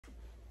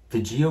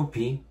The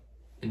GOP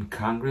in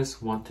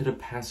Congress wanted to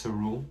pass a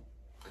rule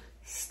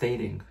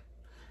stating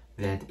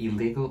that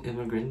illegal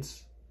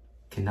immigrants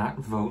cannot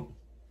vote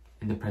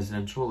in the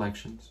presidential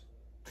elections,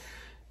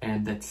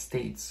 and that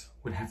states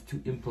would have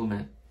to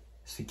implement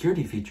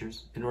security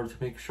features in order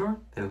to make sure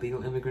that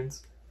illegal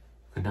immigrants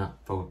could not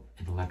vote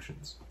in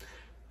elections,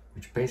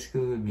 which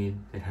basically would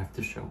mean they'd have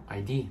to show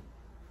ID.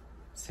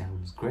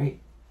 Sounds great.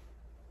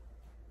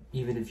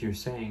 Even if you're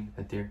saying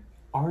that there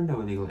are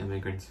no illegal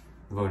immigrants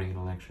voting in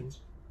elections,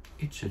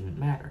 it shouldn't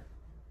matter,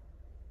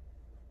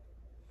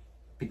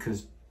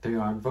 because they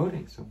aren't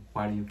voting, so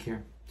why do you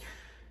care?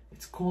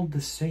 It's called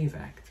the SAVE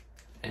Act,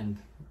 and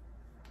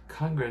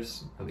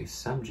Congress, at least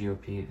some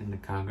GOP in the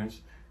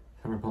Congress,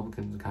 some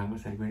Republicans in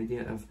Congress, had a great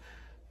idea of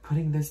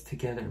putting this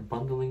together,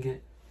 bundling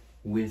it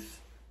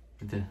with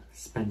the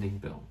spending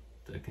bill,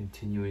 the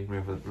continuing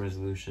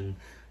resolution,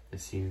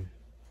 the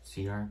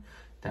CR,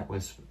 that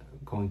was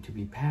going to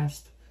be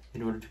passed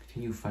in order to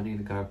continue funding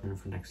the government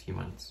for the next few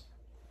months.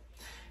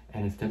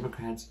 And if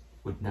Democrats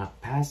would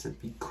not pass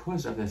it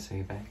because of the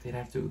SAVE Act, they'd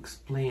have to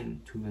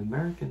explain to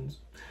Americans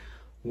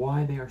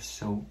why they are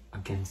so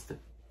against it.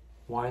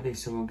 Why are they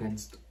so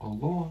against a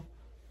law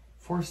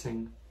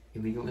forcing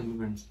illegal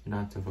immigrants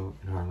not to vote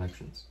in our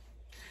elections?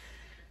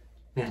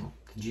 Now,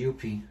 the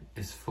GOP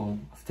is full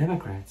of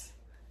Democrats,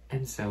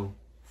 and so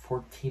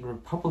 14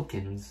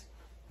 Republicans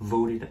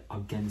voted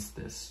against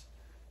this,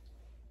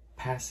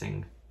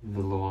 passing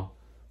the law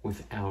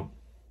without,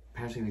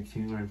 passing the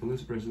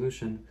continuing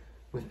resolution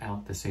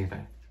without the SAVE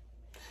Act.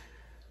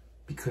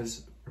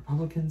 Because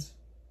Republicans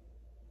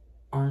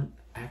aren't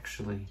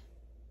actually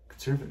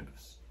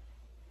conservatives.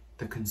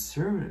 The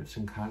conservatives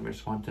in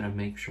Congress wanted to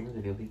make sure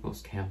that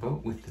illegals can't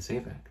vote with the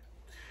SAVE Act.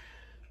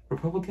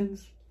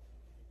 Republicans,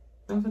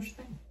 no such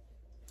thing.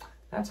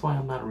 That's why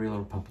I'm not a real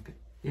Republican.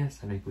 Yes,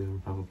 I make believe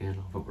Republican,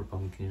 I'll vote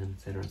Republican,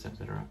 etc.,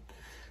 etc.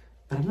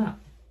 But I'm not.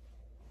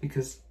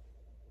 Because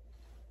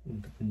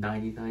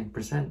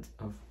 99%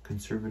 of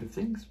conservative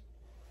things,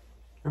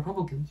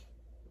 Republicans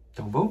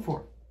don't vote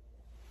for.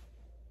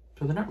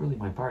 So they're not really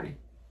my party.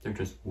 They're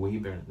just way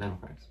better than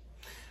Democrats.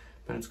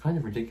 But it's kind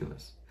of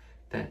ridiculous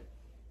that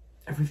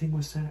everything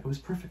was said, it was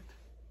perfect.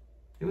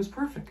 It was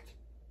perfect.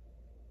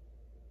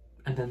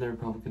 And then the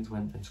Republicans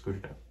went and screwed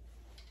it up.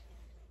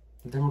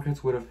 The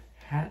Democrats would have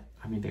had,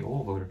 I mean, they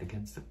all voted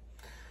against it.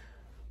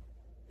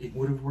 It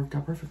would have worked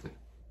out perfectly.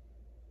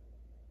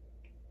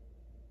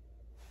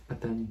 But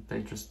then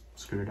they just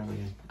screwed it up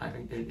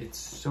again. It's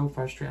so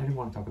frustrating. I didn't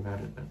want to talk about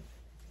it, but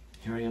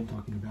here I am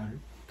talking about it.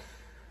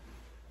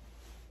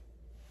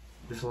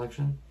 This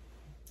election,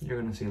 you're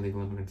going to see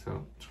illegal immigrants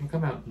vote. It's going to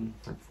come out in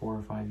like 4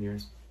 or 5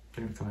 years.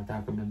 They're going to come out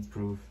documents,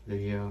 proof,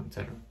 video,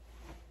 etc.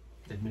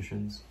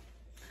 Admissions.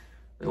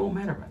 It won't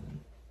matter by then,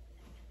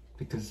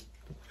 because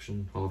the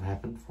election will have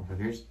happened 4 or 5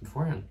 years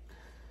beforehand.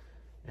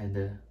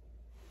 And,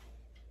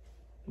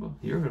 well,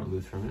 you're going to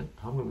lose from it.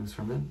 I'm going to lose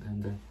from it.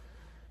 And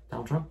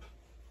Donald Trump,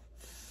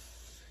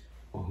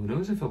 well, who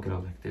knows if he'll get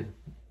elected?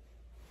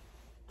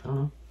 I don't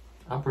know.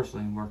 I'm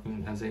personally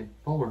working as a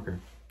poll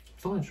worker.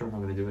 Still not sure if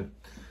I'm going to do it.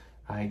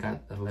 I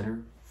got a letter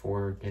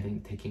for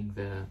taking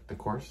the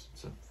course.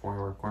 It's a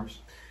 4-hour course.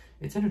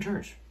 It's in a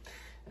church.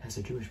 As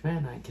a Jewish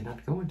man, I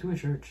cannot go into a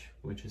church,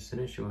 which is an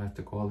issue. I have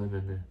to call them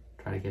and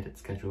try to get it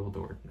scheduled,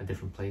 or a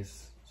different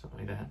place, something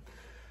like that.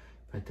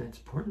 But it's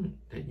important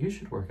that you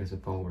should work as a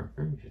poll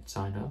worker. You should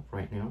sign up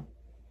right now.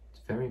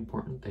 It's very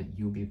important that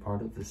you be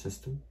part of the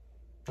system.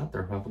 Not the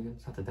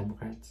Republicans, not the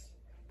Democrats,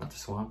 not the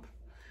swamp.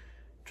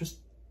 Just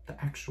the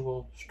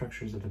actual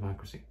structures of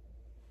democracy.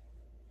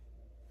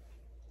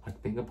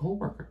 Like being a poll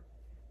worker,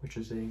 which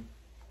is a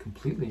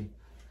completely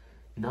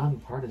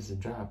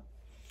non-partisan job,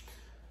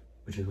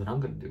 which is what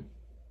I'm going to do.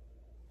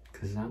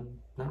 Because I'm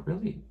not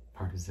really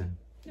partisan.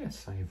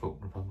 Yes, I vote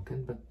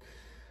Republican, but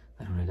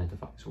I don't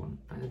identify as one.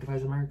 I identify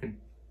as American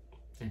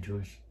and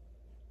Jewish.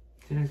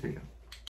 See you next video.